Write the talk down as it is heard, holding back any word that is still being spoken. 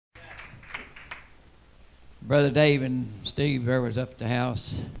Brother Dave and Steve there was up at the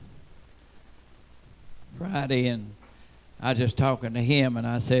house Friday, and I was just talking to him, and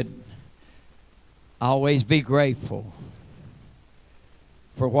I said, always be grateful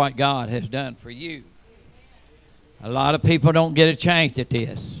for what God has done for you. A lot of people don't get a chance at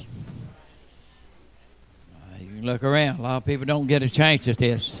this. You can look around. A lot of people don't get a chance at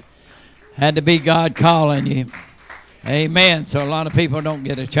this. Had to be God calling you. Amen. So a lot of people don't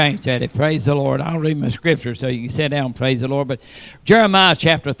get a chance at it. Praise the Lord. I'll read my scripture so you can sit down and praise the Lord. But Jeremiah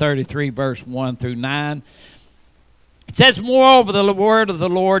chapter 33, verse 1 through 9. It says, moreover, the word of the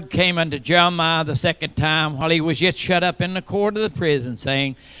Lord came unto Jeremiah the second time, while he was yet shut up in the court of the prison,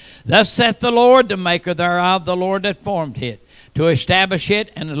 saying, thus saith the Lord, the maker thereof, the Lord that formed it, to establish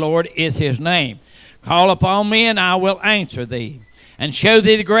it, and the Lord is his name. Call upon me, and I will answer thee, and show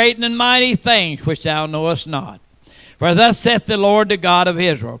thee the great and mighty things which thou knowest not. For thus saith the Lord, the God of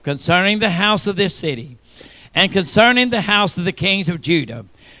Israel, concerning the house of this city, and concerning the house of the kings of Judah,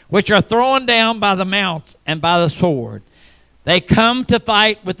 which are thrown down by the mount and by the sword. They come to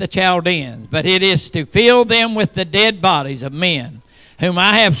fight with the Chaldeans, but it is to fill them with the dead bodies of men, whom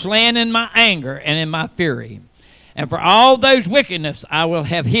I have slain in my anger and in my fury. And for all those wickedness I will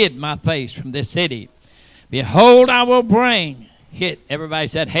have hid my face from this city. Behold, I will bring it. Everybody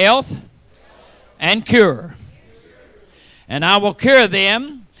said health and cure. And I will cure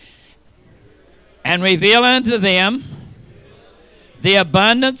them and reveal unto them the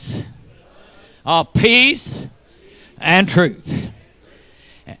abundance of peace and truth.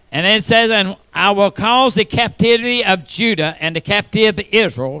 And it says, and I will cause the captivity of Judah and the captivity of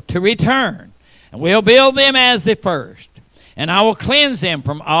Israel to return, and will build them as the first. And I will cleanse them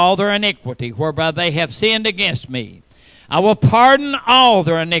from all their iniquity, whereby they have sinned against me. I will pardon all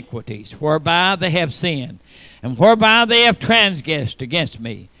their iniquities, whereby they have sinned, and whereby they have transgressed against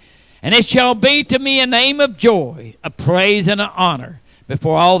me. And it shall be to me a name of joy, a praise and an honor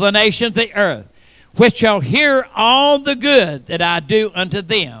before all the nations of the earth, which shall hear all the good that I do unto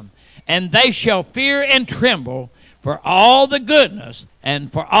them. And they shall fear and tremble for all the goodness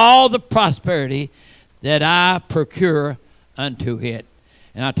and for all the prosperity that I procure unto it.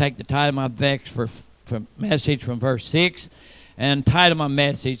 And I take the title of my message from verse 6, and title my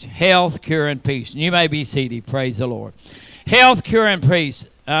message, Health, Cure, and Peace. And you may be seated. Praise the Lord. Health, Cure, and Peace.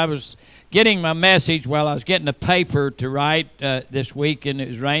 I was getting my message while I was getting a paper to write this week, and it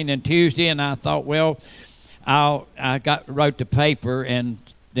was raining Tuesday, and I thought, well, I wrote the paper, and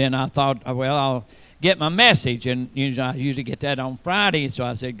then I thought, well, I'll get my message, and I usually get that on Friday. So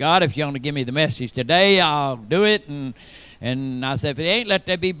I said, God, if you want to give me the message today, I'll do it. And I said, if it ain't, let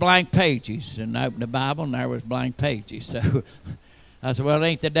there be blank pages. And I opened the Bible, and there was blank pages. So I said, well, it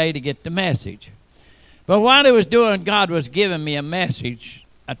ain't the day to get the message. But while it was doing, God was giving me a message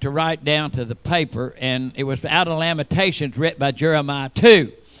to write down to the paper, and it was out of Lamentations, written by Jeremiah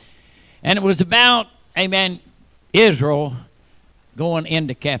 2. And it was about, amen, Israel going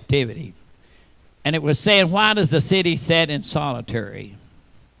into captivity. And it was saying, why does the city sit in solitary?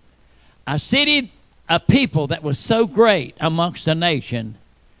 A city, a people that was so great amongst the nation,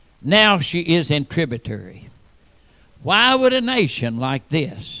 now she is in tributary. Why would a nation like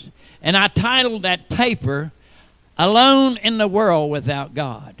this? And I titled that paper, Alone in the World Without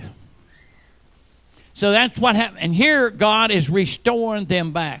God. So that's what happened. And here God is restoring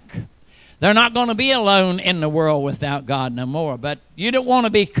them back. They're not going to be alone in the world without God no more. But you don't want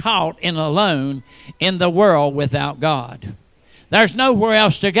to be caught in alone in the world without God. There's nowhere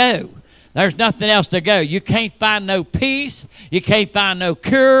else to go. There's nothing else to go. You can't find no peace. You can't find no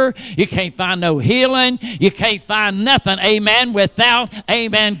cure. You can't find no healing. You can't find nothing, amen, without,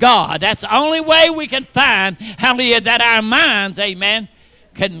 amen, God. That's the only way we can find, hallelujah, that our minds, amen,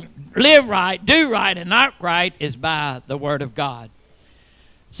 can live right, do right, and not right is by the Word of God.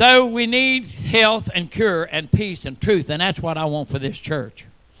 So we need health and cure and peace and truth, and that's what I want for this church.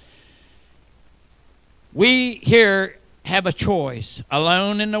 We here have a choice,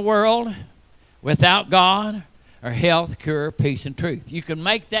 alone in the world, without God, or health, cure, peace, and truth. You can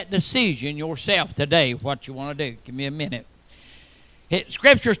make that decision yourself today, what you want to do. Give me a minute.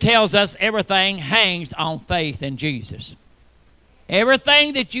 Scripture tells us everything hangs on faith in Jesus.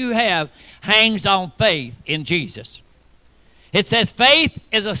 Everything that you have hangs on faith in Jesus. It says faith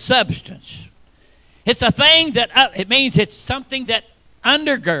is a substance. It's a thing that, it means it's something that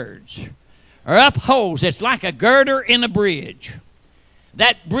undergirds or upholds. It's like a girder in a bridge.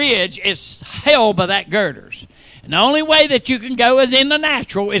 That bridge is held by that girders. And the only way that you can go is in the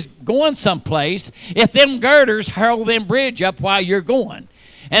natural is going someplace if them girders hold them bridge up while you're going.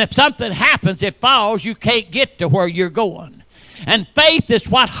 And if something happens, it falls, you can't get to where you're going. And faith is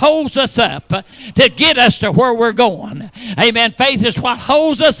what holds us up to get us to where we're going. Amen. Faith is what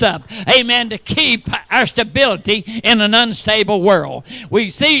holds us up. Amen. To keep our stability in an unstable world. We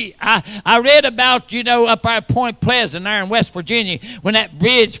see, I read about, up at Point Pleasant there in West Virginia when that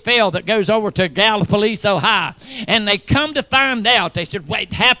bridge fell that goes over to Gallipoli so high. And they come to find out, they said,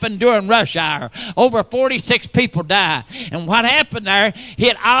 it happened during rush hour. Over 46 people died. And what happened there,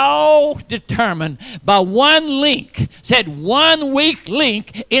 it all determined by one link. Said 1 weak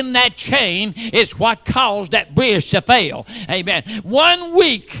link in that chain is what caused that bridge to fail. Amen. 1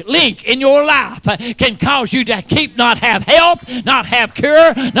 weak link in your life can cause you to not have health, not have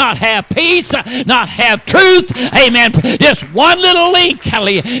cure, not have peace, not have truth. Amen. Just one little link,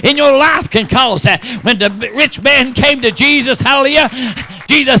 hallelujah, in your life can cause that. When the rich man came to Jesus, hallelujah,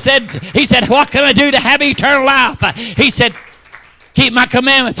 Jesus said, he said, what can I do to have eternal life? He said, keep my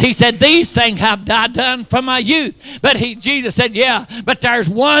commandments. He said, these things have I done from my youth. But Jesus said, yeah, but there's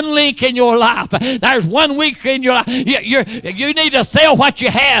one link in your life. There's 1 week in your life. You need to sell what you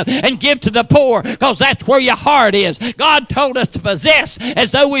have and give to the poor, because that's where your heart is. God told us to possess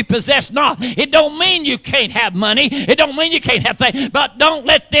as though we possess not. It don't mean you can't have money. It don't mean you can't have things. But don't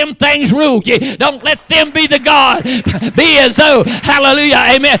let them things rule you. Don't let them be the God. Be as though, hallelujah,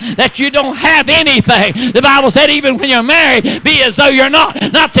 amen, that you don't have anything. The Bible said even when you're married, be as though you're not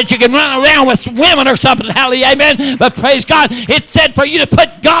that you can run around with women or something, hallelujah, amen, but praise God, it said for you to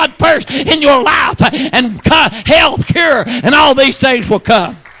put God first in your life, and health, cure, and all these things will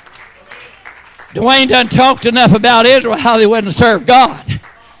come. Dwayne done talked enough about Israel, how they wouldn't serve God,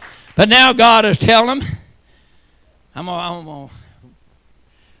 but now God is telling them, I'm going to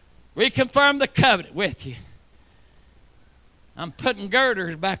reconfirm the covenant with you. I'm putting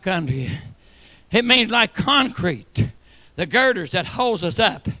girders back under you. It means like concrete. The girders that holds us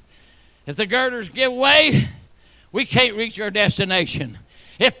up. If the girders give way, we can't reach our destination.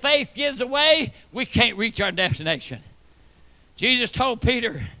 If faith gives away, we can't reach our destination. Jesus told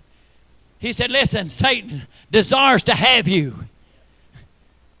Peter, he said, listen, Satan desires to have you.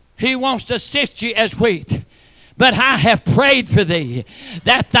 He wants to sift you as wheat. But I have prayed for thee,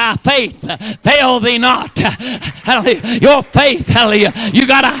 that thy faith fail thee not. Hallelujah. Your faith, hallelujah. You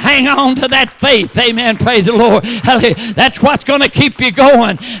got to hang on to that faith. Amen. Praise the Lord. Hallelujah. That's what's going to keep you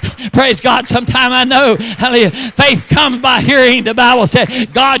going. Praise God. Sometime I know, hallelujah, faith comes by hearing. The Bible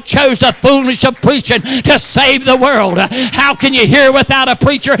said God chose the foolish of preaching to save the world. How can you hear without a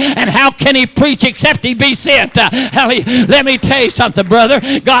preacher? And how can he preach except he be sent? Hallelujah. Let me tell you something, brother.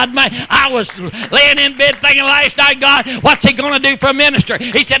 I was laying in bed thinking last night, God, what's he going to do for a minister?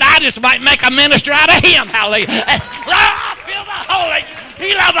 He said, I just might make a minister out of him. Hallelujah. I feel the Holy.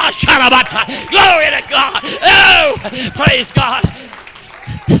 He loves a shut up. Glory to God. Oh, praise God.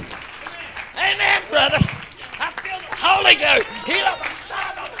 Amen, brother. I feel the Holy Ghost. He loves a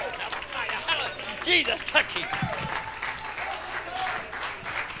shut up. Jesus, touch him.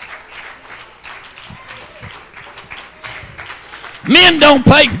 Men don't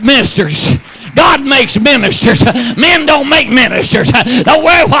make ministers. God makes ministers. Men don't make ministers. Don't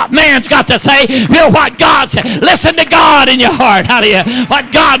worry what man's got to say. Hear what God says. Listen to God in your heart. Hallelujah.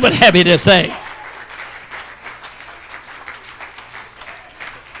 What God would have you to say.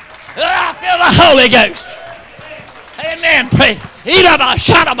 I feel the Holy Ghost. Amen. Pray.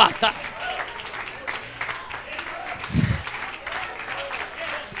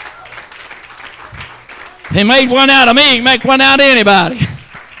 He made one out of me. He can make one out of anybody.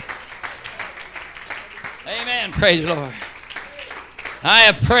 Amen. Praise the Lord. I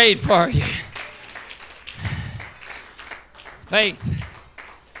have prayed for you. Faith.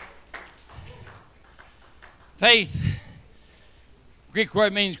 Faith. Greek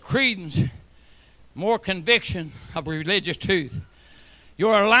word means credence, more conviction of religious truth.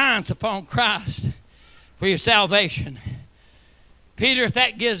 Your reliance upon Christ for your salvation. Peter, if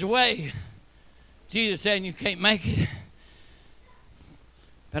that gives way, Jesus said you can't make it.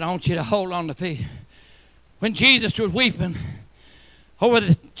 But I want you to hold on to faith. When Jesus was weeping over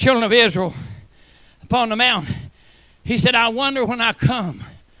the children of Israel upon the mountain, he said, I wonder when I come,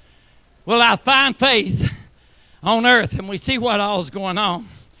 will I find faith on earth? And we see what all is going on.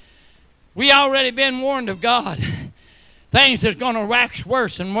 We already been warned of God. Things that's going to wax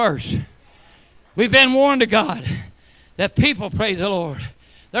worse and worse. We've been warned of God that people, praise the Lord,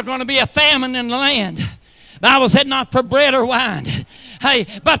 there's going to be a famine in the land. The Bible said not for bread or wine. Hey,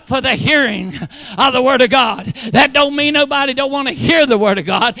 but for the hearing of the Word of God. That don't mean nobody don't want to hear the Word of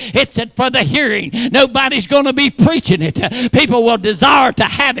God. It's for the hearing. Nobody's going to be preaching it. People will desire to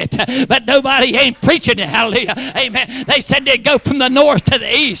have it, but nobody ain't preaching it. Hallelujah. Amen. They said they'd go from the north to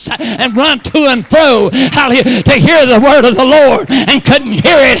the east and run to and fro. Hallelujah. To hear the Word of the Lord and couldn't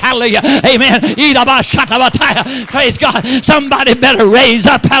hear it. Hallelujah. Amen. Praise God. Somebody better raise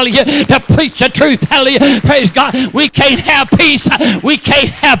up. Hallelujah. To preach the truth. Hallelujah. Praise God. We can't have peace. We can't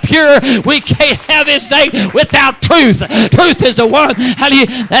have pure. We can't have this thing without truth. Truth is the one,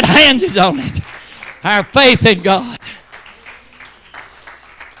 hallelujah, that hands is on it. Our faith in God.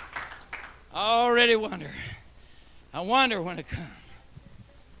 I already wonder. I wonder when it comes.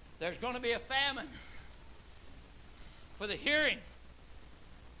 There's going to be a famine for the hearing.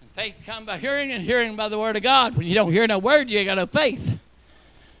 And faith comes by hearing, and hearing by the Word of God. When you don't hear no word, you ain't got no faith.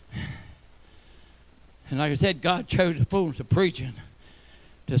 And like I said, God chose the fools of preaching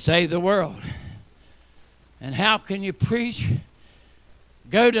to save the world. And how can you preach?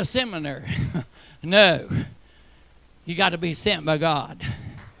 Go to seminary. No. You got to be sent by God.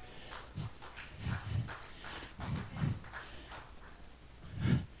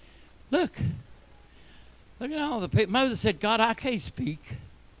 Look at all the people. Moses said, God, I can't speak.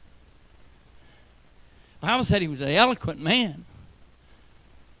 The Bible said he was an eloquent man.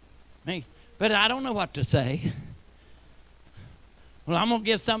 But I don't know what to say. Well, I'm going to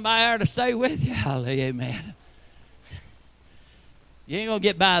get somebody there to stay with you. Hallelujah, amen. You ain't going to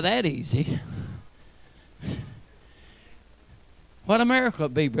get by that easy. What a miracle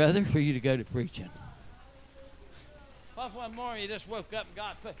it'd be, brother, for you to go to preaching. What if one morning you just woke up and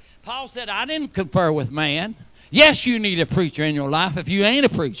God put... Paul said, I didn't confer with man. Yes, you need a preacher in your life if you ain't a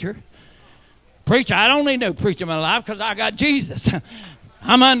preacher. Preacher, I don't need no preacher in my life because I got Jesus.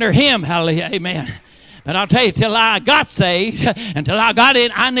 I'm under him, hallelujah, amen. But I'll tell you, till I got saved, until I got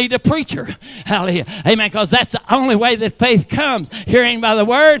in, I need a preacher. Hallelujah. Amen. Because that's the only way that faith comes. Hearing by the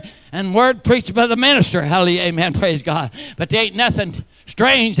word, and word preached by the minister. Hallelujah. Amen. Praise God. But there ain't nothing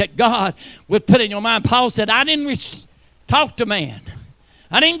strange that God would put in your mind. Paul said, I didn't talk to man.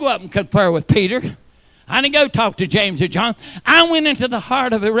 I didn't go up and confer with Peter. I didn't go talk to James or John. I went into the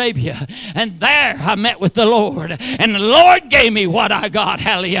heart of Arabia, and there I met with the Lord. And the Lord gave me what I got,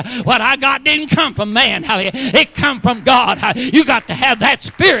 hallelujah. What I got didn't come from man, hallelujah. It come from God. You got to have that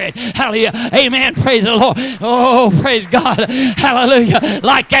spirit, hallelujah. Amen, praise the Lord. Oh, praise God, hallelujah.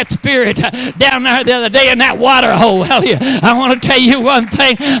 Like that spirit down there the other day in that water hole, hallelujah. I want to tell you one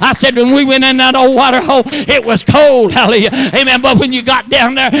thing. I said when we went in that old water hole, it was cold, hallelujah. Amen, but when you got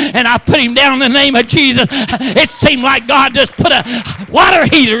down there and I put him down in the name of Jesus, it seemed like God just put a water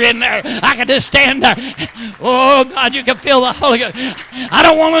heater in there. I could just stand there. Oh, God, you can feel the Holy Ghost. I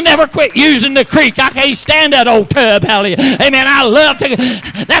don't want to never quit using the creek. I can't stand that old tub, hallelujah. Amen. I love to.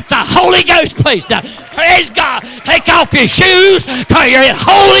 That's the Holy Ghost place now. Praise God. Take off your shoes because you're in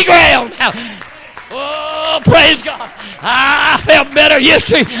holy ground. Oh, praise God. I felt better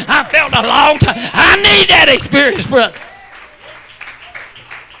yesterday. I felt a long time. I need that experience, brother.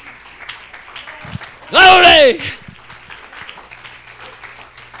 Glory!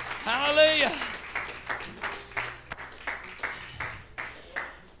 Hallelujah!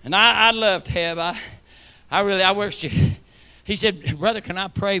 And I loved Heb. I wish you. He said, brother, can I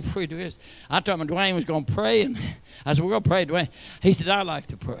pray before you do this? I told him Dwayne was going to pray, and I said, we're going to pray, Dwayne. He said, I'd like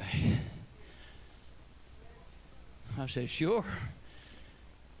to pray. I said, sure.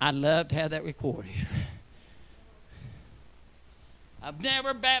 I'd love to have that recorded. I've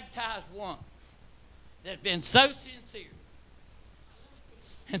never baptized one that's been so sincere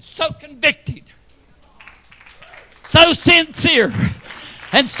and so convicted, so sincere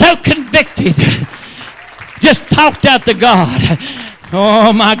and so convicted, just talked out to God.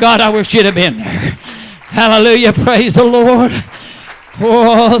 Oh my God, I wish you'd have been there. Hallelujah, praise the Lord.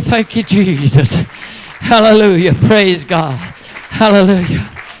 Oh, thank you, Jesus. Hallelujah, praise God. Hallelujah.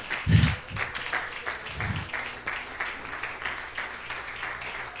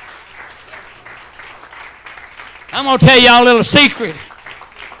 I'm going to tell y'all a little secret.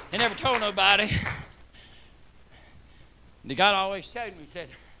 I never told nobody. The God always showed me, he said,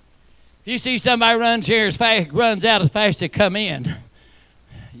 if you see somebody runs here as fast, runs out as fast as they come in,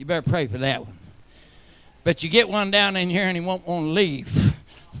 you better pray for that one. But you get one down in here and he won't want to leave.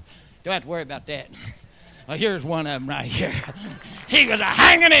 Don't have to worry about that. Well, here's one of them right here. He was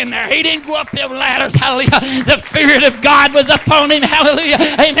hanging in there. He didn't go up them ladders. Hallelujah. The Spirit of God was upon him. Hallelujah.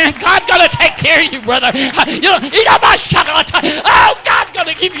 Amen. God's going to take care of you, brother. Oh, God's going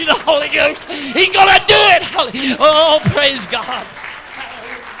to give you the Holy Ghost. He's going to do it. Hallelujah. Oh, praise God.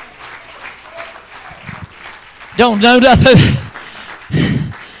 Don't know nothing.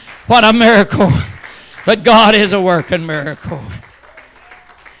 What a miracle. But God is a working miracle.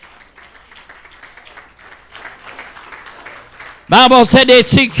 Bible said they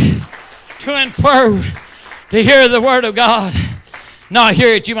seek to and fro to hear the Word of God. Not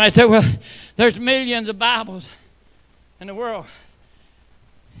hear it. You might say, well, there's millions of Bibles in the world.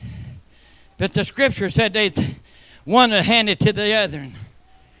 But the Scripture said they one to hand it to the other.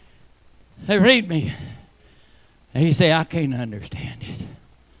 They read me. And he say, I can't understand it.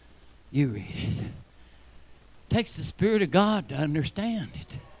 You read it. It takes the Spirit of God to understand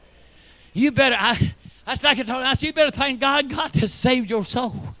it. You better... That's like I told us, you better thank God has saved your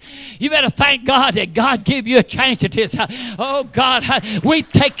soul. You better thank God that God gave you a chance at this. Oh, God, we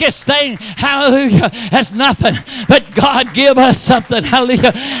take this thing, hallelujah, as nothing. But God give us something,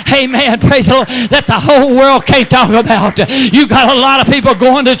 hallelujah, amen, praise the Lord, that the whole world can't talk about. You got a lot of people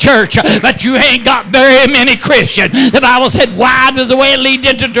going to church, but you ain't got very many Christians. The Bible said, wide is the way it leads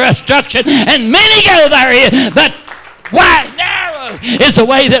into destruction, and many go therein, but wide, narrow is the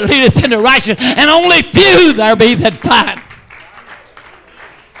way that leadeth into righteousness, and only few there be that find.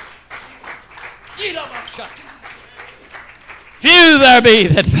 Few there be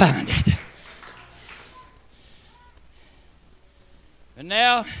that find it. And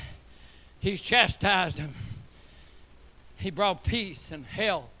now he's chastised them. He brought peace and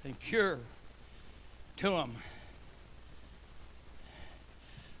health and cure to them.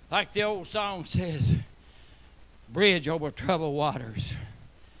 Like the old song says, bridge over troubled waters.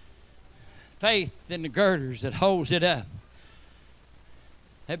 Faith in the girders that holds it up.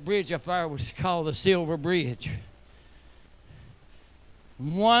 That bridge up there was called the Silver Bridge.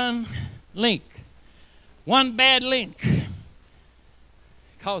 One link, one bad link,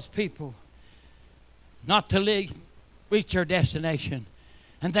 caused people not to reach their destination,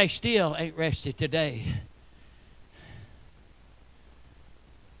 and they still ain't rested today.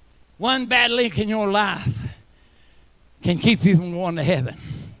 One bad link in your life can keep you from going to heaven.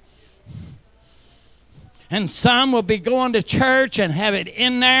 And some will be going to church and have it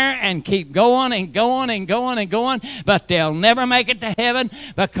in there and keep going and going and going and going, but they'll never make it to heaven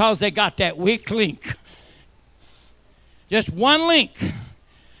because they got that weak link. Just one link.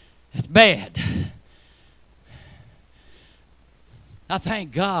 It's bad. I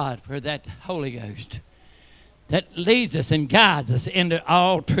thank God for that Holy Ghost that leads us and guides us into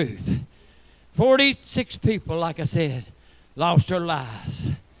all truth. 46 people, like I said, lost their lives.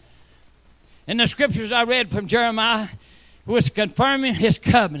 In the scriptures I read from Jeremiah, was confirming his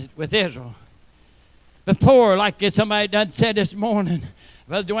covenant with Israel. Before, like somebody done said this morning,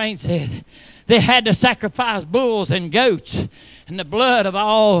 Brother Dwayne said, they had to sacrifice bulls and goats and the blood of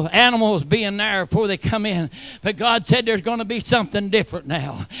all animals being there before they come in. But God said there's going to be something different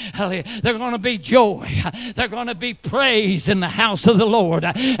now. There's going to be joy. There's going to be praise in the house of the Lord.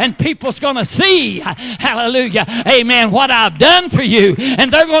 And people's going to see, hallelujah, amen, what I've done for you.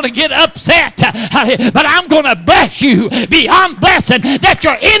 And they're going to get upset. But I'm going to bless you beyond blessing, that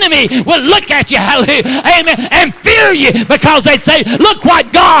your enemy will look at you, hallelujah, amen, and fear you, because they'd say, look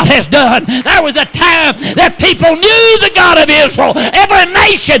what God has done. There was a time that people knew the God of Israel. Every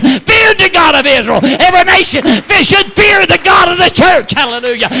nation feared the God of Israel. Every nation should fear the God of the church.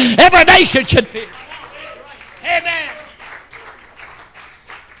 Hallelujah. Every nation should fear. Amen.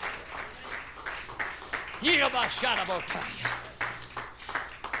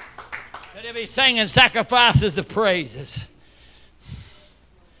 They'll be singing sacrifices of praises.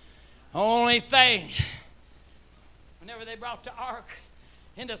 Only thing, whenever they brought the ark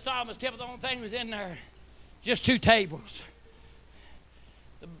into Solomon's temple, the only thing was in there, just 2 tables.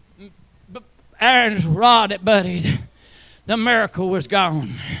 Aaron's rod that budded, the miracle was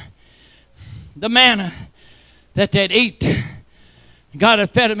gone. The manna that they'd eat, God had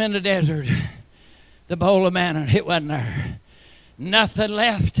fed them in the desert. The bowl of manna, it wasn't there. Nothing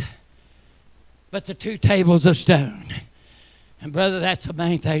left but the 2 tables of stone. And brother, that's the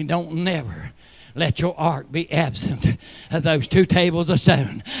main thing. Don't never let your ark be absent of those 2 tables of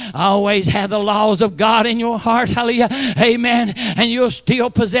stone. Always have the laws of God in your heart. Hallelujah. Amen. And you'll still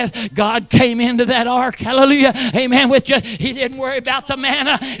possess. God came into that ark. Hallelujah. Amen. With you. He didn't worry about the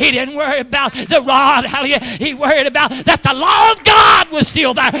manna. He didn't worry about the rod. Hallelujah. He worried about that the law of God was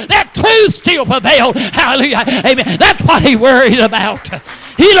still there. That truth still prevailed. Hallelujah. Amen. That's what he worried about.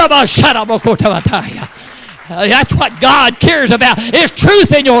 That's what God cares about. Is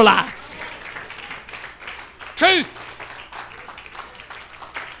truth in your life. Truth.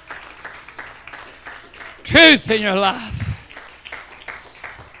 Truth in your life.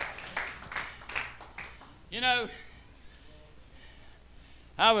 You know,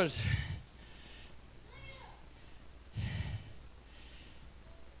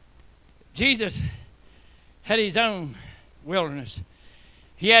 Jesus had his own wilderness.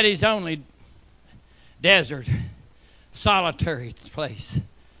 He had his own desert, solitary place.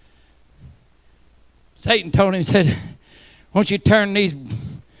 Satan told him, said, won't you turn these...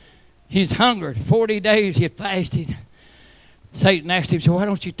 He's hungered. 40 days he had fasted. Satan asked him, so why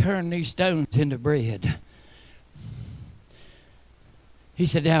don't you turn these stones into bread? He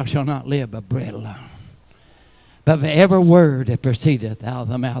said, thou shalt not live by bread alone, but by every word that proceedeth out of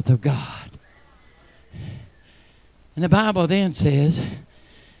the mouth of God. And the Bible then says,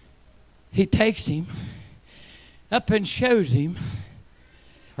 he takes him up and shows him,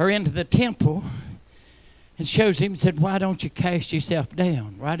 or into the temple, and shows him and said, why don't you cast yourself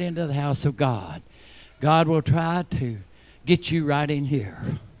down right into the house of God? God will try to get you right in here.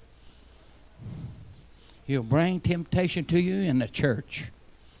 He'll bring temptation to you in the church.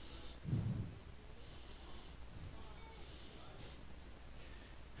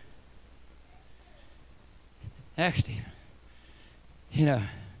 Actually, you know,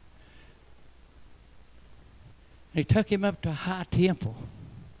 he took him up to a high temple,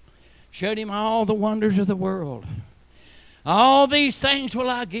 showed him all the wonders of the world. All these things will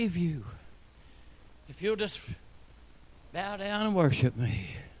I give you if you'll just bow down and worship me.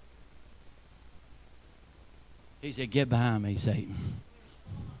 He said, get behind me, Satan.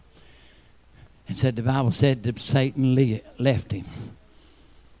 And said, the Bible said that Satan left him.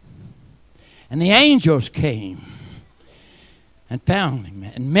 And the angels came and found him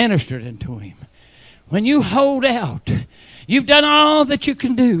and ministered unto him. When you hold out, you've done all that you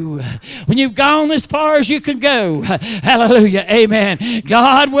can do. When you've gone as far as you can go, hallelujah, amen,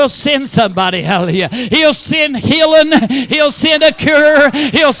 God will send somebody, hallelujah. He'll send healing. He'll send a cure.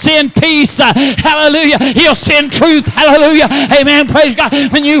 He'll send peace, hallelujah. He'll send truth, hallelujah, amen, praise God.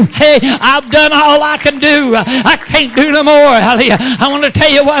 When you, hey, I've done all I can do. I can't do no more, hallelujah. I want to tell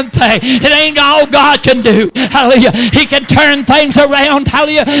you one thing. It ain't all God can do, hallelujah. He can turn things around,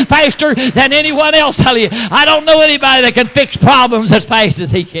 hallelujah, faster than anyone else, hallelujah. I don't know anybody that can fix problems as fast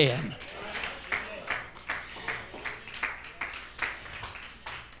as he can.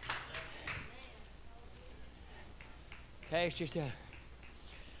 Okay, it's just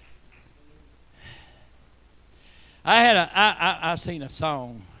I seen a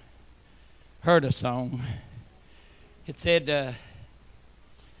song, heard a song. It said,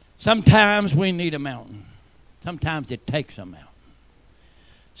 sometimes we need a mountain. Sometimes it takes a mountain.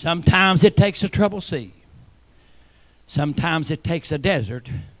 Sometimes it takes a troubled sea. Sometimes it takes a desert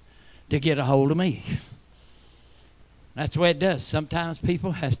to get a hold of me. That's the way it does. Sometimes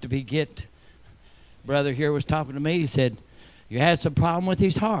people has to be get. Brother here was talking to me. He said, you had some problem with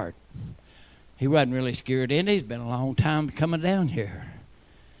his heart. He wasn't really scared in it. He's been a long time coming down here.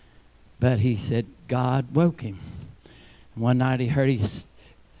 But he said God woke him. One night he heard his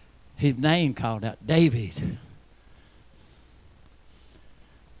name called out, David.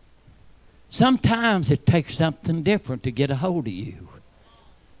 Sometimes it takes something different to get a hold of you.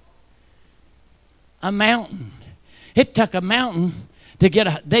 A mountain. It took a mountain to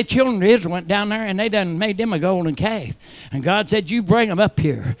get the children of Israel went down there and they done made them a golden calf. And God said, you bring them up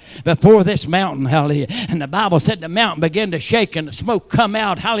here before this mountain, hallelujah. And the Bible said the mountain began to shake and the smoke come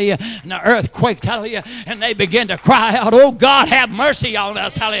out, hallelujah. And the earth quaked, hallelujah. And they began to cry out, oh God, have mercy on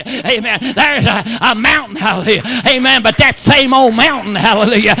us, hallelujah. Amen. There's a mountain, hallelujah. Amen. But that same old mountain,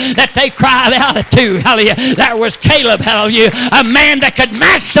 hallelujah, that they cried out to, hallelujah. There was Caleb, hallelujah. A man that could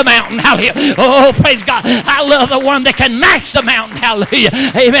mash the mountain, hallelujah. Oh, praise God. I love the one that can mash the mountain, hallelujah.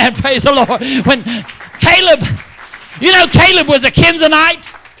 Amen. Praise the Lord. When Caleb, you know, Caleb was a Kenizzite.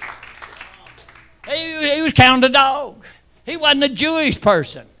 He was counted a dog. He wasn't a Jewish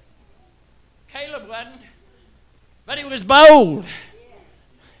person. Caleb wasn't. But he was bold.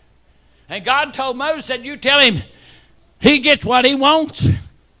 And God told Moses, said, you tell him he gets what he wants.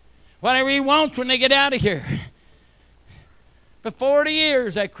 Whatever he wants when they get out of here. For 40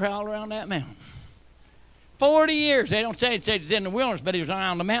 years they crawled around that mountain. 40 years. They don't say it says it's in the wilderness, but he was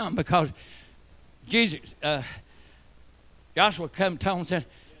around the mountain because Joshua come told him and said,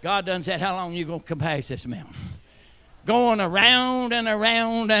 God done said, how long are you going to come past this mountain? Going around and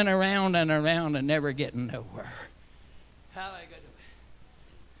around and around and around and never getting nowhere. How they going to do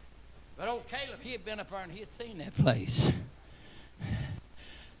it? But old Caleb, he had been up there and he had seen that place.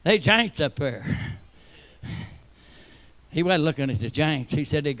 They giants up there. He wasn't looking at the giants. He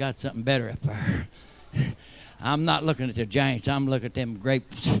said they got something better up there. I'm not looking at the giants. I'm looking at them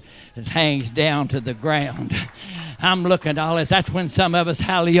grapes that hangs down to the ground. I'm looking at all this. That's when some of us,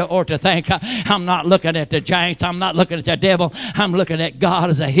 hallelujah, ought to think, I'm not looking at the giants. I'm not looking at the devil. I'm looking at God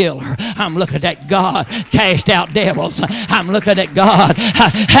as a healer. I'm looking at God cast out devils. I'm looking at God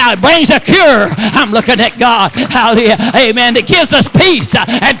how it brings a cure. I'm looking at God, hallelujah, amen, that gives us peace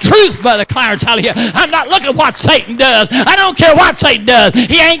and truth, Brother Clarence, hallelujah. I'm not looking at what Satan does. I don't care what Satan does.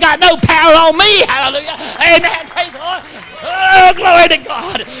 He ain't got no power on me, hallelujah, amen, praise the Lord. Oh, glory to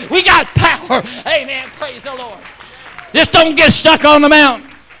God. We got power, amen, praise the Lord. Just don't get stuck on the mountain.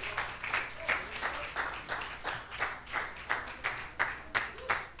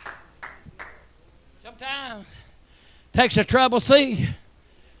 Sometimes it takes a trouble sea.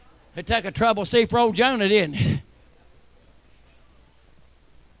 It took a trouble sea for old Jonah, didn't it?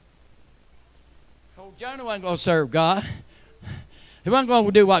 Old Jonah wasn't going to serve God. He wasn't going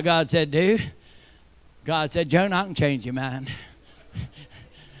to do what God said do. God said, Jonah, I can change your mind.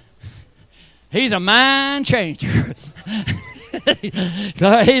 He's a mind changer.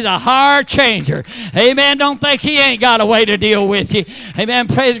 He's a heart changer. Amen. Don't think he ain't got a way to deal with you. Amen.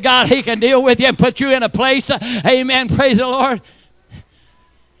 Praise God. He can deal with you and put you in a place. Amen. Praise the Lord.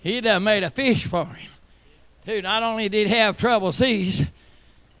 He done made a fish for him. Dude, not only did he have trouble seas,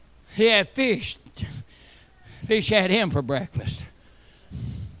 he had fish. Fish had him for breakfast.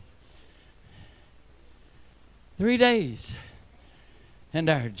 3 days. And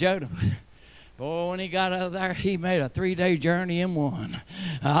there, Jonah. Boy, when he got out of there, he made a 3-day journey in one.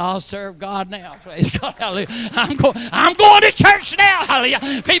 I'll serve God now. Praise God. Hallelujah. I'm going to church now.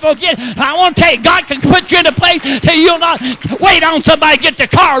 Hallelujah. People I want to tell you, God can put you in a place till you'll not wait on somebody to get the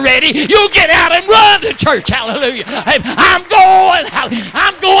car ready. You'll get out and run to church. Hallelujah. I'm going. Hallelujah.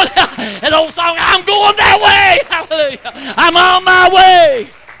 I'm going. An old song, I'm going that way. Hallelujah. I'm on my way.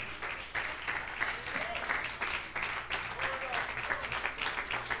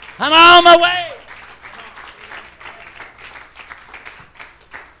 I'm on my way.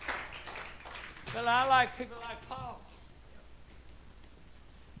 Well, I like people like Paul.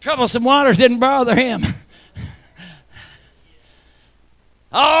 Troublesome waters didn't bother him.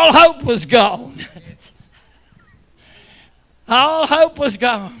 All hope was gone. All hope was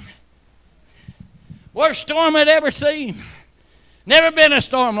gone. Worst storm I'd ever seen. Never been a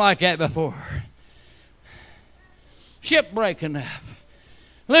storm like that before. Ship breaking up.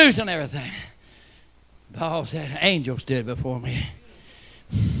 Losing everything. Paul said, angel stood before me.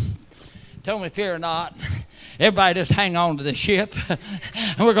 Told me, fear not. Everybody just hang on to the ship,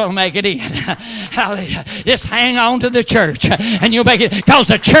 and we're going to make it in. Hallelujah. Just hang on to the church, and you'll make it, because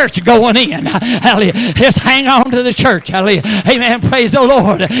the church going in. Hallelujah. Just hang on to the church. Hallelujah. Amen. Praise the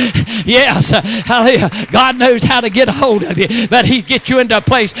Lord. Yes. Hallelujah. God knows how to get a hold of you, but he gets you into a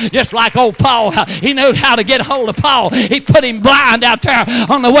place just like old Paul. He knew how to get a hold of Paul. He put him blind out there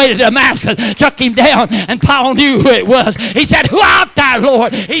on the way to Damascus, took him down, and Paul knew who it was. He said, who art thou,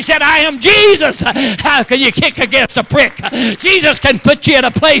 Lord? He said, I am Jesus. How can you kick against a prick? Jesus can put you in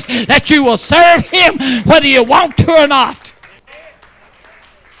a place that you will serve him whether you want to or not.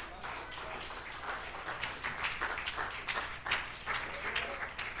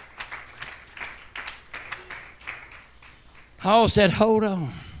 Paul said, hold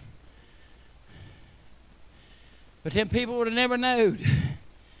on. But then people would have never known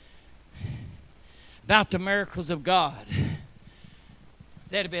about the miracles of God.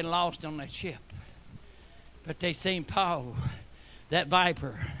 They'd have been lost on that ship. But they seen Paul, that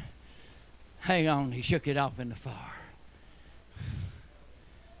viper, hang on, he shook it off in the fire.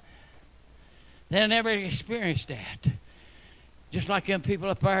 They never experienced that. Just like them people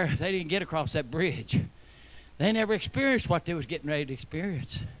up there, they didn't get across that bridge. They never experienced what they was getting ready to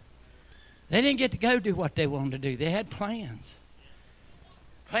experience. They didn't get to go do what they wanted to do. They had plans.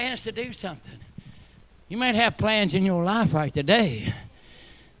 Plans to do something. You might have plans in your life right today,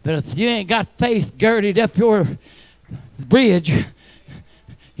 but if you ain't got faith girded up your bridge,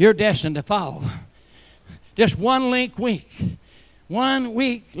 you're destined to fall. Just one weak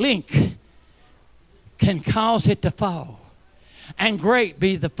link can cause it to fall. And great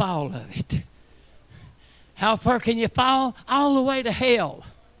be the fall of it. How far can you fall? All the way to hell.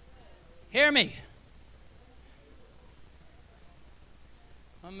 Hear me.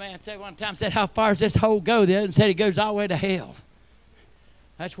 One man said one time, how far does this hole go? The other said it goes all the way to hell.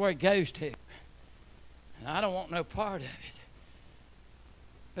 That's where it goes to. And I don't want no part of it.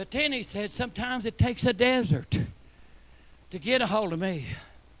 But then he said, sometimes it takes a desert to get a hold of me.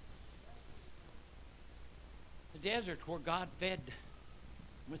 The desert's where God fed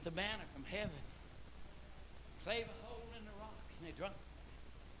with the manna from heaven. Clave a hole in the rock and they drunk.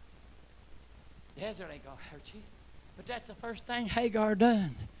 Desert ain't going to hurt you. But that's the first thing Hagar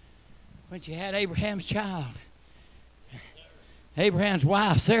done when she had Abraham's child. Abraham's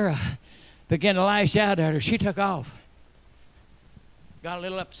wife, Sarah, began to lash out at her. She took off. Got a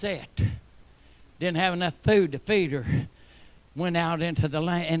little upset. Didn't have enough food to feed her. Went out into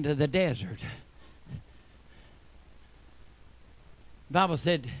the desert. The Bible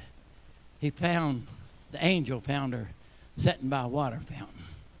said the angel found her sitting by a water fountain.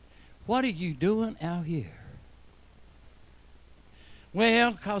 What are you doing out here?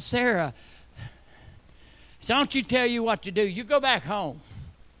 Well, because Sarah, so don't you tell you what to do. You go back home.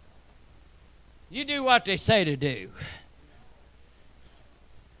 You do what they say to do.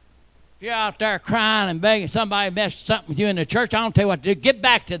 If you're out there crying and begging somebody messed something with you in the church, I don't tell you what to do. Get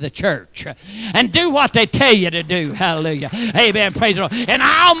back to the church and do what they tell you to do. Hallelujah. Amen. Praise the Lord. And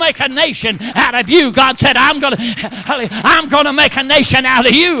I'll make a nation out of you. God said, I'm going to make a nation out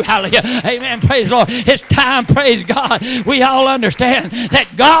of you. Hallelujah. Amen. Praise the Lord. It's time, praise God. We all understand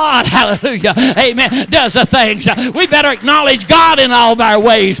that God, hallelujah, amen, does the things. We better acknowledge God in all of our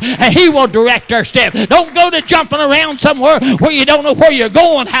ways, and He will direct our steps. Don't go to jumping around somewhere where you don't know where you're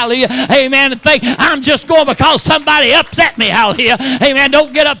going. Hallelujah. Amen. And think, I'm just going because somebody upset me out here. Amen.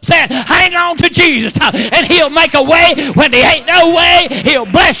 Don't get upset. Hang on to Jesus. And He'll make a way when there ain't no way. He'll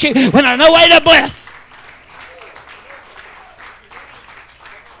bless you when there's no way to bless.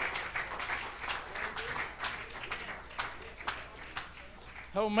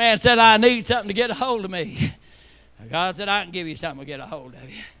 Old man said, I need something to get a hold of me. God said, I can give you something to get a hold of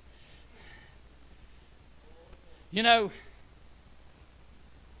you. You know,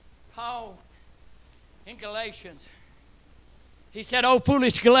 Paul, in Galatians, he said, "Oh,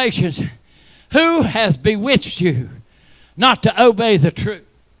 foolish Galatians, who has bewitched you not to obey the truth?"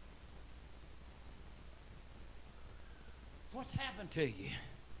 What's happened to you?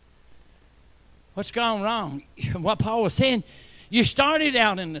 What's gone wrong? What Paul was saying, you started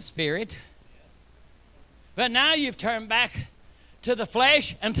out in the Spirit, but now you've turned back to the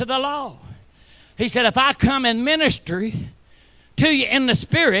flesh and to the law. He said, if I come in ministry to you in the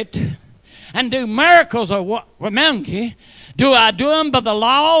Spirit and do miracles among you, do I do them by the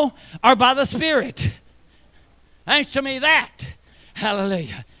law or by the Spirit? Answer me that.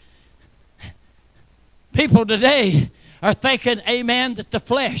 Hallelujah. People today are thinking, amen, that the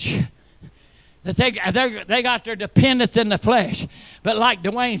flesh, that they got their dependence in the flesh. But like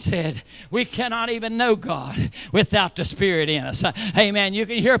Dwayne said, we cannot even know God without the Spirit in us. Amen. You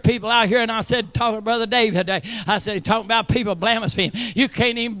can hear people out here, and I said, talking to Brother Dave today, I said, talking about people blaspheme. You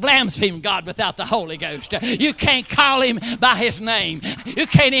can't even blaspheme God without the Holy Ghost. You can't call Him by His name. You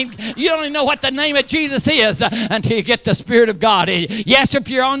don't even know what the name of Jesus is until you get the Spirit of God in you. Yes, if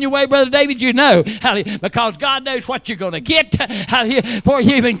you're on your way, Brother David, you know. Because God knows what you're going to get before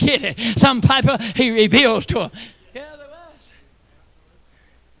you even get it. Some people He reveals to them. Yeah, there was.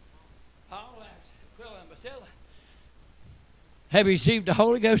 Paul asked Aquila and Priscilla, have you received the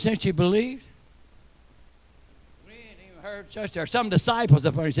Holy Ghost since you believed? We ain't even heard such. There are some disciples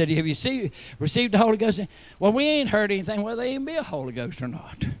up there who said, have you received the Holy Ghost? Well, we ain't heard anything whether there even be a Holy Ghost or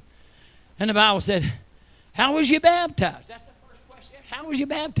not. And the Bible said, how was you baptized? That's the first question. How was you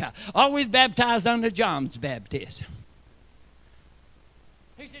baptized? Always baptized under John's baptism.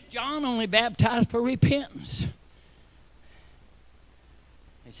 He said, John only baptized for repentance.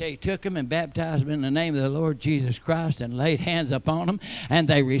 He said he took them and baptized them in the name of the Lord Jesus Christ and laid hands upon them, and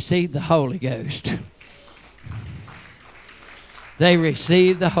they received the Holy Ghost. They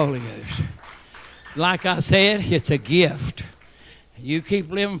received the Holy Ghost. Like I said, it's a gift. You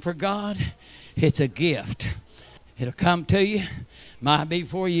keep living for God, it's a gift. It'll come to you. Might be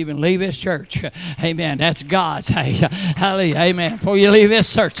before you even leave this church. Amen. That's God's. Hallelujah. Amen. Before you leave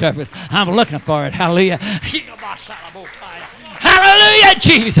this church service, I'm looking for it. Hallelujah. Hallelujah,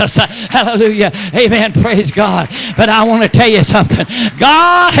 Jesus. Hallelujah. Amen. Praise God. But I want to tell you something.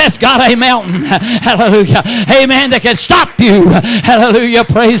 God has got a mountain. Hallelujah. Amen. That can stop you. Hallelujah.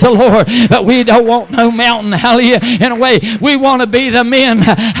 Praise the Lord. But we don't want no mountain. Hallelujah. In a way, we want to be the men.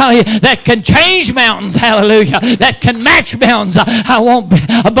 Hallelujah. That can change mountains. Hallelujah. That can match mountains. I want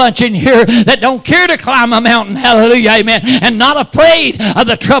a bunch in here that don't care to climb a mountain. Hallelujah. Amen. And not afraid of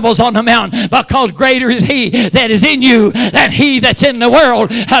the troubles on the mountain, because greater is He that is in you than he that's in the world.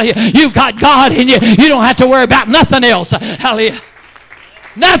 Hallelujah. You've got God in you. You don't have to worry about nothing else. Hallelujah.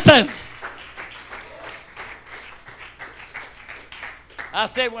 Nothing. I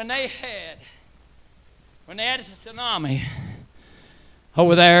said when they had a tsunami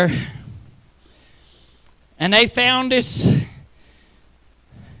over there, and they found this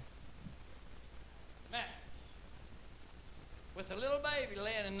mattress with a little baby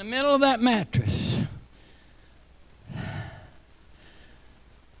laying in the middle of that mattress.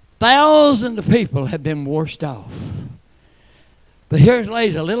 Thousands of people have been washed off. But here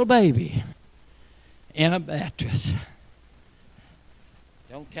lays a little baby in a mattress.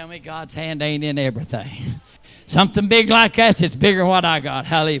 Don't tell me God's hand ain't in everything. Something big like that, it's bigger than what I got.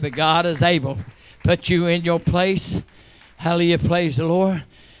 Hallelujah. But God is able to put you in your place. Hallelujah. Praise the Lord.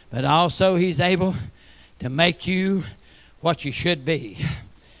 But also He's able to make you what you should be.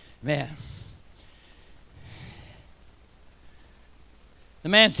 Man. The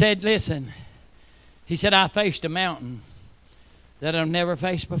man said, listen. He said, I faced a mountain that I've never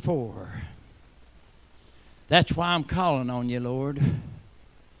faced before. That's why I'm calling on you, Lord.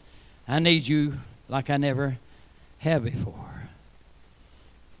 I need you like I never have before.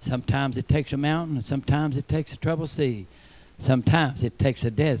 Sometimes it takes a mountain, and sometimes it takes a troubled sea. Sometimes it takes a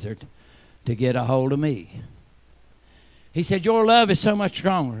desert to get a hold of me. He said, your love is so much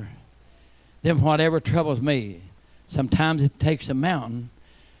stronger than whatever troubles me. Sometimes it takes a mountain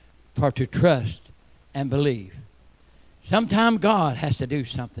for to trust and believe. Sometimes God has to do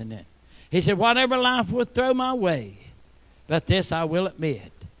something then. He said, whatever life would throw my way, but this I will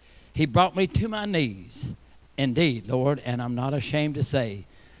admit. He brought me to my knees. Indeed, Lord, and I'm not ashamed to say,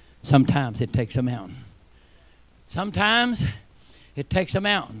 sometimes it takes a mountain. Sometimes it takes a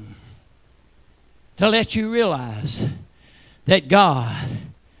mountain to let you realize that God,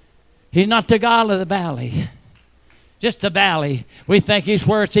 He's not the God of the valley. Just the valley. We think He's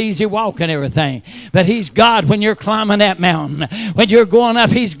where it's easy walking everything. But He's God when you're climbing that mountain. When you're going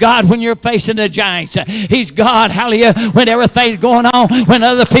up, He's God when you're facing the giants. He's God, hallelujah, when everything's going on. When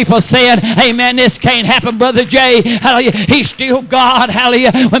other people saying, amen, this can't happen, Brother Jay. Hallelujah, He's still God,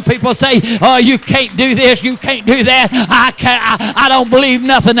 hallelujah. When people say, oh, you can't do this, you can't do that. I don't believe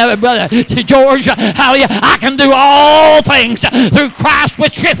nothing of it, Brother George. Hallelujah, I can do all things through Christ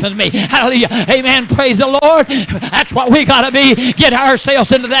which strengthens me. Hallelujah, amen, praise the Lord. That's what we got to be. Get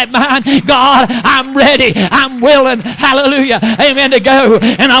ourselves into that mind. God, I'm ready. I'm willing. Hallelujah. Amen. To go.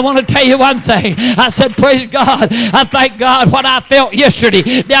 And I want to tell you one thing. I said, praise God. I thank God what I felt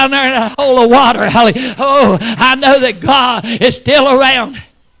yesterday down there in that hole of water. Hallelujah. Oh, I know that God is still around.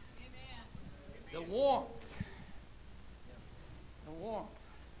 The warmth. The warmth.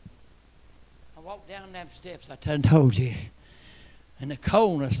 I walked down them steps I told you. And the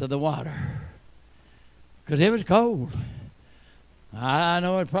coldness of the water. Because it was cold. I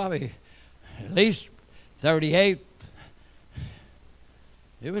know it probably at least 38.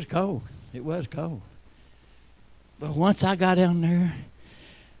 It was cold. It was cold. But once I got down there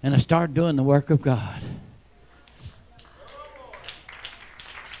and I started doing the work of God.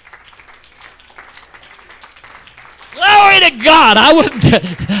 Glory to God. I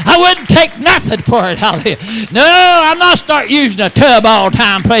wouldn't take nothing for it. Hallelujah. No, I'm not start using a tub all the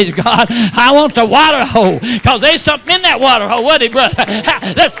time, praise God. I want the water hole. Because there's something in that water hole, wasn't it, brother?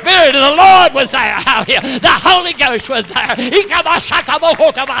 The Spirit of the Lord was there. Hallelujah. The Holy Ghost was there. Oh,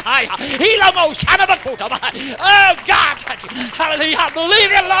 God. Hallelujah. I believe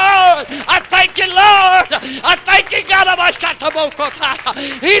you, Lord. I thank you, Lord. I thank you, God.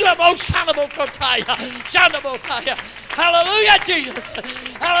 Hallelujah, Jesus.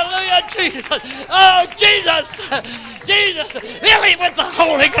 Hallelujah, Jesus. Oh, Jesus. Jesus. Fill him with the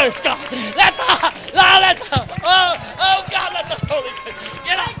Holy Ghost, God. Oh, God, let the Holy Ghost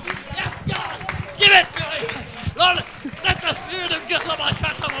get up. Yes, God. Give it to him. Lord, let the Spirit of God.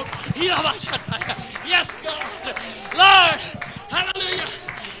 Yes, God. Lord. Hallelujah.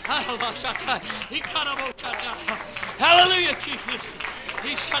 Hallelujah, Jesus.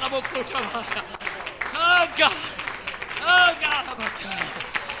 Oh, God. Oh, God.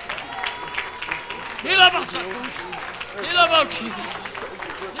 He love Jesus. He love Jesus.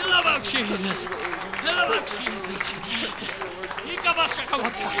 He love Jesus. He love Jesus. He come us to come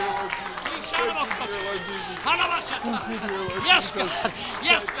up. Yes, God.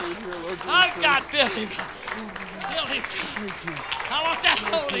 Yes, God. Oh, God, fill him. Fill him. I want that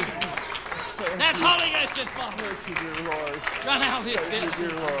Holy Ghost. That Holy Ghost is Father. Run out his belly.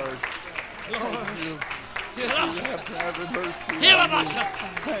 Lord. You have to have mercy.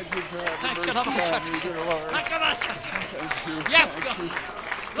 Thank you for having mercy on me, dear Lord. Thank you. Yes, God.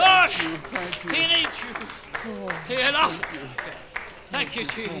 Lord, He needs you. Thank you,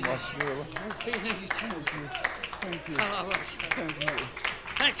 Jesus. He needs you. Thank you.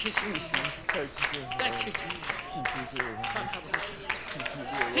 Thank you, Jesus. Thank you, Jesus.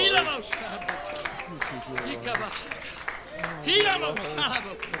 He loves us. He loves us.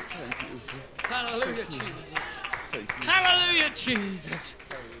 Hallelujah, Jesus. Hallelujah, Jesus.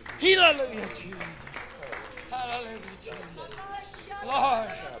 Hallelujah, Jesus. Hallelujah, Jesus. Lord,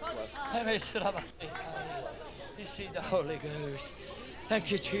 let me sit up. You see the Holy Ghost.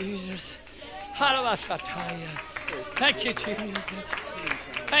 Thank you, Jesus. Halabashataya. Thank you, Jesus.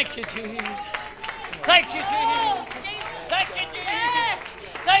 Thank you, Jesus. Thank you, Jesus. Thank you, Jesus.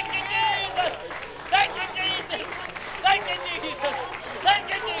 Thank you, Jesus. Thank you, Jesus. Thank you, Jesus. Thank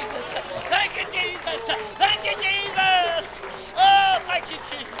you, Jesus. Thank you, Jesus. Thank you, Jesus. Oh, thank you,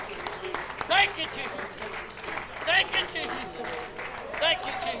 Jesus. Thank you, Jesus. Thank you, Jesus. Thank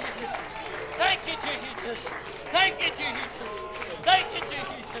you, Jesus. Thank you, Jesus. Thank you, Jesus. Thank you,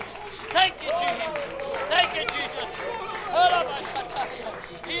 Jesus. Thank you, Jesus. Thank you, Jesus. Halabashataya.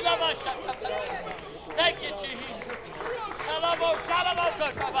 Ilabashataya. Thank you, Jesus.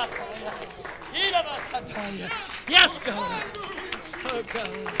 Halabashataya. Ilabashataya. Yes, God. Oh,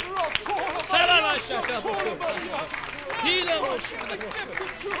 God. Halabashataya. Ilabashataya.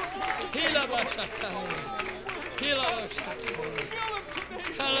 Ilabashataya. Ilabashataya.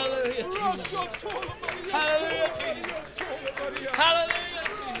 Hallelujah, Jesus. Hallelujah, Jesus. Hallelujah,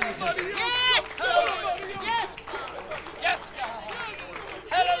 Jesus. Yes, Lord. Yes, Yes, God.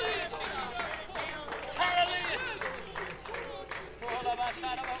 Hallelujah, Jesus. Hallelujah, Jesus. Hallelujah,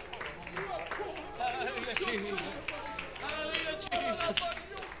 Jesus. Hallelujah, Jesus.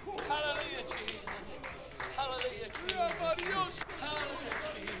 Hallelujah, Jesus. Hallelujah, Jesus. Hallelujah,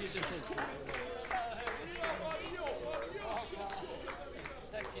 Jesus.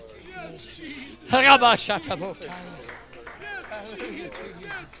 Thank you, Jesus. Hallelujah, Jesus.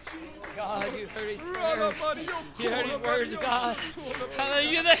 God, you heard his prayer. You heard his words, God.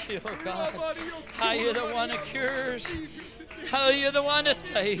 Hallelujah, the heal, God. Hallelujah, the one that cures. Hallelujah, the one that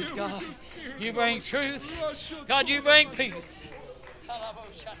saves, God. You bring truth. God, you bring peace.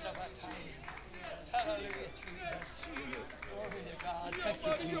 Hallelujah, Jesus. Glory to God. Thank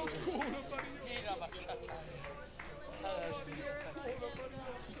you, Jesus. Hallelujah.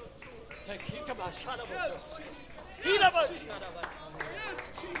 Thank you. Come on, shut up. Hallelujah,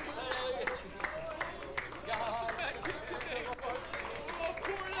 Jesus. God.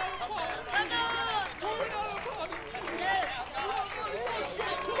 Come on. Yes.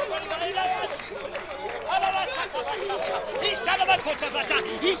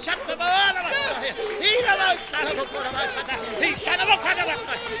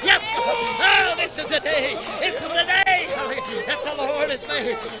 Yes, God. Oh, this is the day. This is the day that the Lord has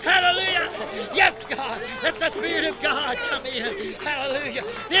made. Hallelujah. Yes, God. Let the Spirit of God come in. Hallelujah.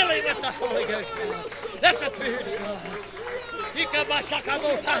 Filling with the Holy Ghost, God. Let the Spirit of God.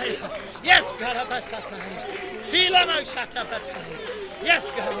 Yes, God. Yes,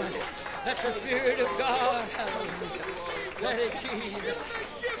 God. Let the Spirit of God, hallelujah. Let it, Jesus.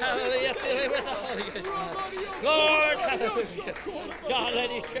 Hallelujah. Fill it with the Holy Ghost, God. Lord, hallelujah. God,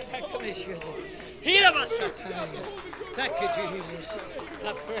 let his trip back to mission. Thank you, Jesus.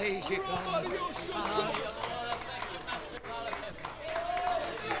 I praise you, God. Hallelujah.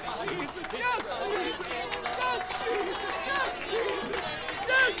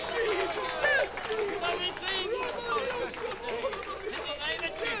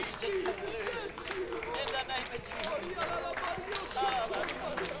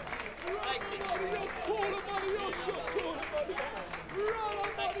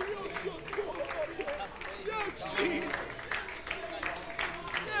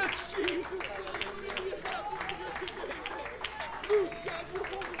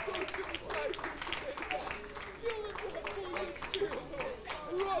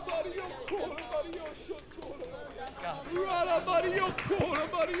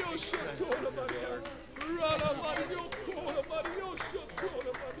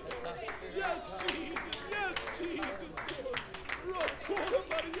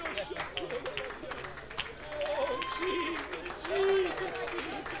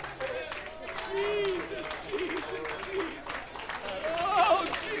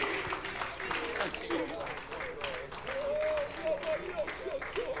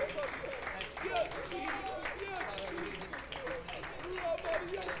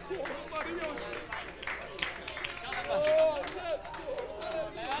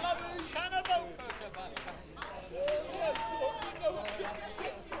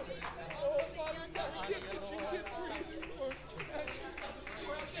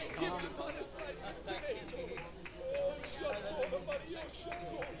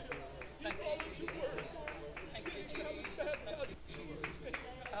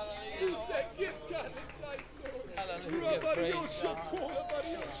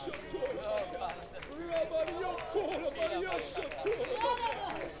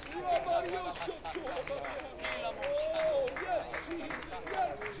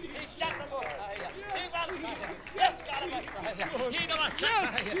 Yes, God,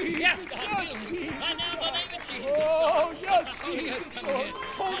 yes, God, right now in the name of Jesus. Oh, yes, Jesus, Lord.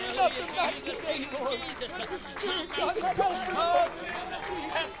 Hold nothing back today, Lord.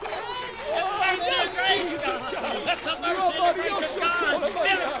 Let the mercy and the grace of God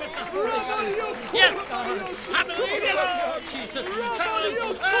yes, God. I believe you, Lord Jesus.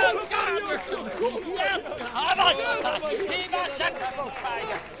 Oh, God, you're so good. Yes, God.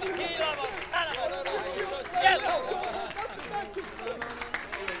 Yes,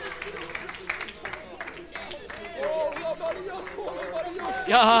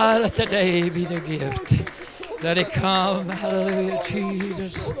 God, let today be the gift. Let it come. Hallelujah,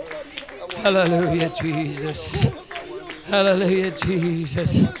 Jesus. Hallelujah, Jesus. Hallelujah,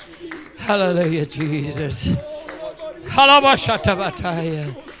 Jesus. Hallelujah, Jesus.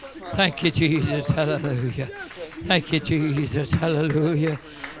 Halabashatabataya. Thank you, Jesus. Hallelujah. Thank you, Jesus. Hallelujah.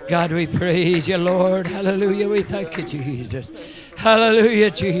 God, we praise you, Lord. Hallelujah. We thank you, Jesus.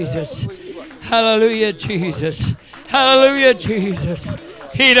 Hallelujah, Jesus. Hallelujah, Jesus. Hallelujah, Jesus.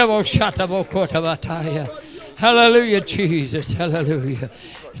 Hidaboshatabokotavatai. Hallelujah, Jesus. Hallelujah.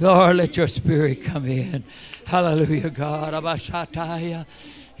 Lord, let your spirit come in. Hallelujah, God. Abashataya.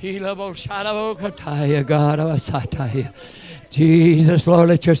 Hilaboshatabokotaya, God. Abasataya. Jesus, Lord,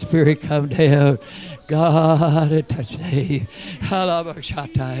 let your spirit come down. God, and touch me.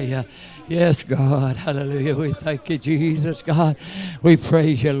 Halabashataya. Yes, God. Hallelujah. We thank you, Jesus, God. We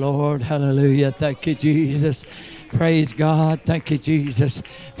praise you, Lord. Hallelujah. Thank you, Jesus. Praise God. Thank you, Jesus.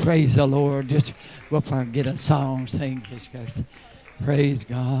 Praise the Lord. Just go up and get a song, sing. Just go. Praise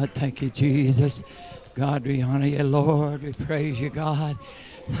God. Thank you, Jesus. God, we honor you, Lord. We praise you, God.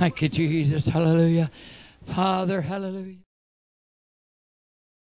 Thank you, Jesus. Hallelujah. Father, hallelujah.